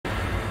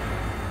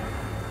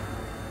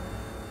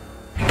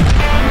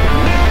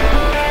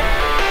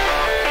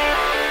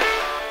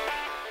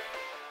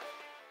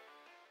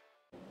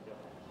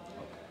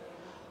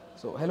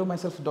Hello my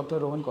self doctor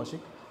Rohan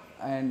Kaushik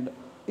and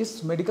इस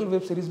medical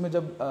web series में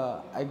जब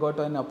I got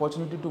an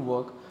opportunity to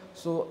work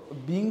so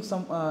being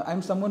some I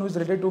am someone who is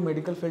related to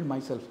medical field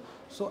my self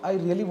so I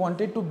really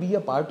wanted to be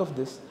a part of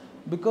this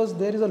because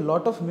there is a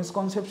lot of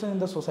misconception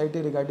in the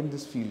society regarding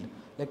this field.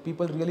 Like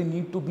people really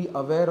need to be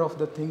aware of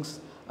the things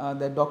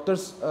that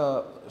doctors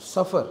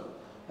suffer.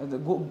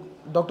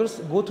 Doctors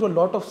go through a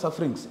lot of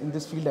sufferings in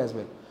this field as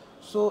well.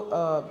 So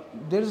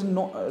there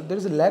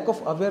is a lack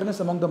of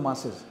awareness among the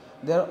masses.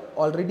 There are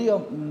already a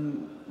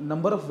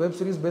number of web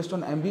series based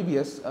on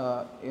MBBS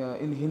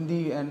in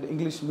Hindi and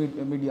English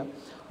media,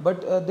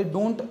 but they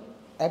don't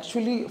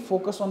actually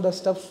focus on the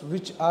stuffs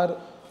which are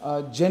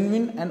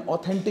genuine and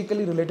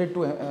authentically related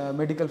to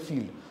medical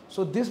field.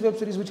 So this web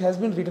series, which has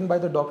been written by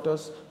the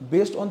doctors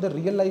based on the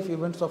real life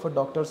events of a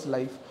doctor's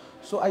life,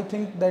 so I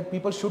think that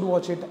people should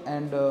watch it,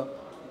 and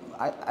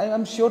I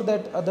am sure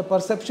that the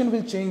perception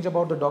will change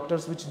about the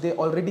doctors which they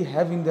already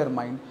have in their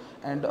mind,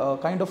 and a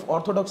kind of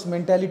orthodox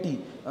mentality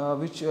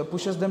which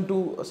pushes them to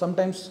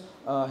sometimes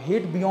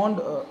hate beyond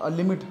a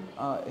limit,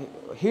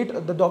 hate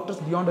the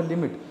doctors beyond a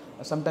limit.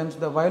 Sometimes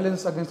the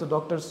violence against the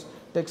doctors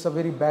takes a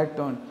very bad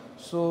turn.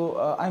 So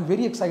I am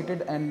very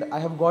excited, and I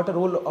have got a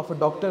role of a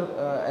doctor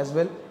as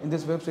well in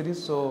this web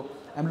series, so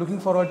I am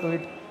looking forward to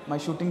it. My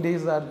shooting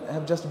days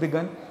have just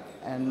begun,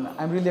 and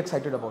I am really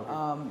excited about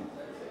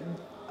it.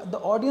 The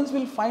audience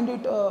will find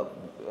it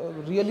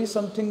really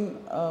something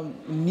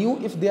new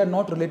if they are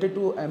not related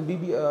to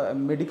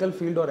medical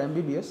field or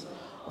MBBS.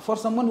 For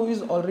someone who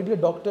is already a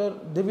doctor,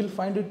 they will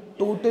find it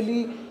totally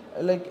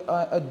like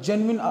a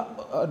genuine,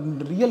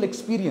 real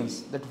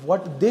experience, that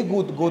what they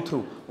go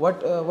through,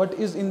 what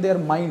is in their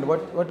mind,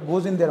 what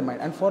goes in their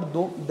mind. And for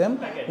them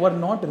who are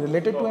not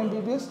related to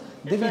MBBS,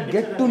 they will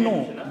get to know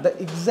the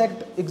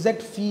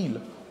exact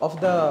feel of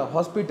the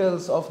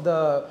hospitals,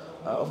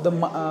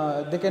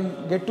 they can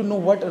get to know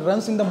what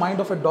runs in the mind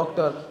of a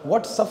doctor,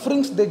 what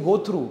sufferings they go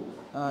through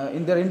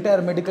in their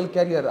entire medical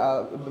career,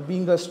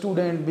 being a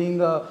student,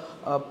 being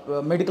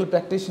a medical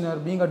practitioner,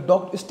 being a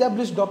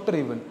established doctor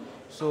even.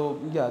 So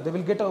yeah, they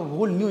will get a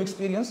whole new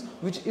experience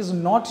which is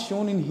not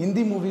shown in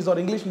Hindi movies or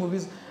English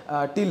movies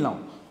till now.